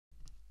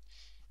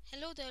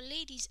Hello there,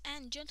 ladies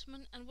and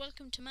gentlemen, and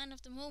welcome to Man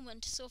of the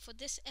Moment. So for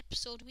this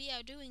episode, we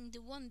are doing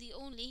the one, the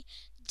only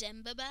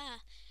Demba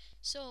Ba.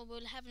 So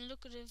we'll have a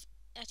look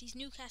at his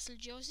Newcastle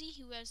jersey.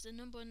 He wears the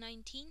number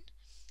 19.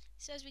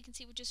 So as we can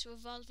see, we're just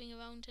revolving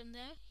around him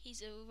there.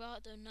 He's a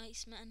rather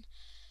nice man.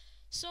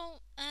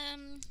 So,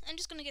 I'm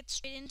just going to get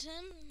straight into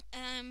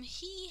him.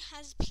 He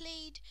has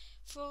played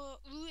for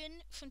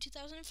Rouen from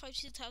 2005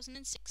 to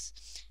 2006.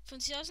 From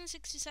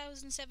 2006 to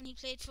 2007, he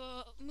played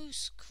for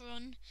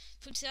Mouscron.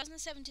 From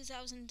 2007 to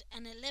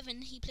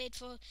 2011, he played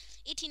for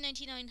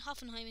 1899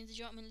 Hoffenheim in the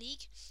German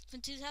League. For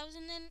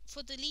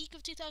the League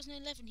of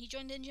 2011, he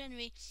joined in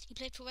January. He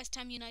played for West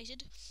Ham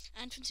United.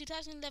 And from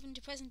 2011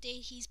 to present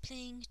day, he's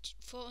playing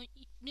for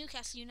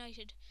Newcastle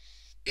United.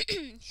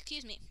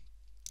 Excuse me.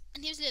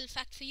 And here's a little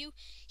fact for you.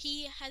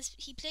 He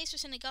plays for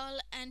Senegal,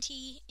 and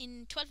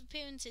in 12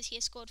 appearances he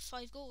has scored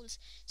 5 goals.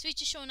 So he's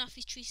just showing off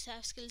his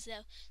 3-star skills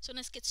there. So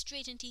let's get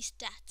straight into his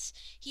stats.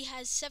 He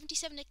has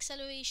 77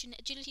 acceleration,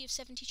 agility of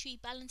 73,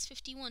 balance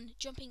 51,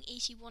 jumping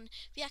 81,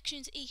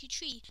 reactions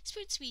 83,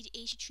 sprint speed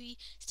 83,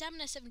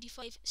 stamina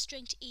 75,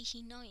 strength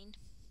 89.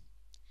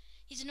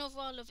 He's an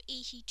overall of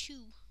 82.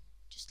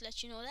 Just to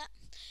let you know that.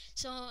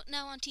 So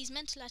now on to his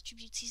mental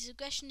attributes. His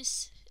aggression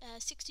is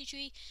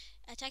 63,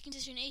 attacking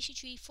position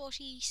 83,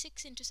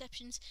 46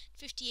 interceptions,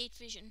 58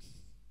 vision.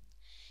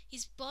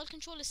 His ball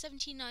control is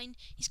 79,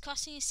 his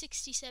crossing is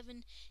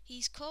 67,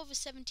 his curve is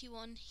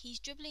 71, his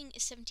dribbling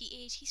is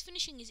 78, his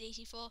finishing is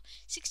 84,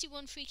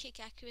 61 free kick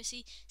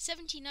accuracy,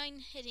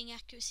 79 heading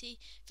accuracy,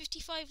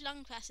 55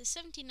 long passes,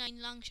 79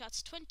 long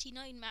shots,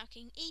 29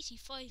 marking,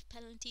 85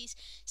 penalties,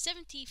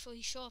 70 for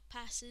his short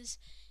passes.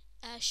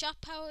 Shot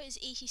power is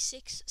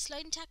 86,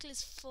 sliding tackle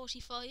is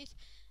 45,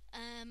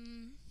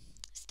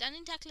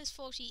 standing tackle is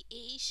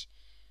 48,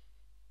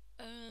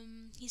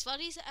 his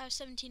volleys are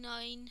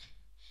 79,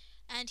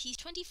 and he's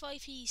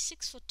 25, he's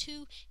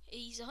 6'2",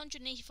 he's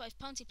 185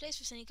 pounds, he plays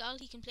for Senegal,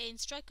 he can play in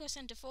striker,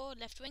 centre forward,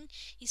 left wing,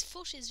 his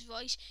foot is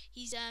right,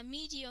 he's a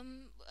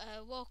medium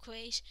walk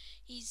rate,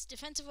 his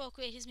defensive walk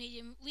rate is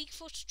medium, weak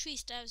foot 3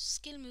 stars,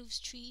 skill moves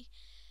 3,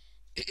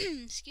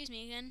 excuse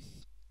me again.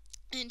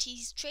 And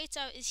his traits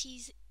is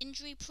he's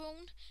injury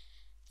prone,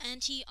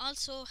 and he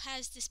also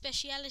has the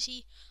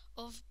speciality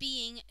of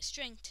being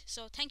strength.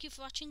 So thank you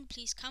for watching.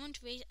 Please comment,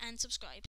 rate and subscribe.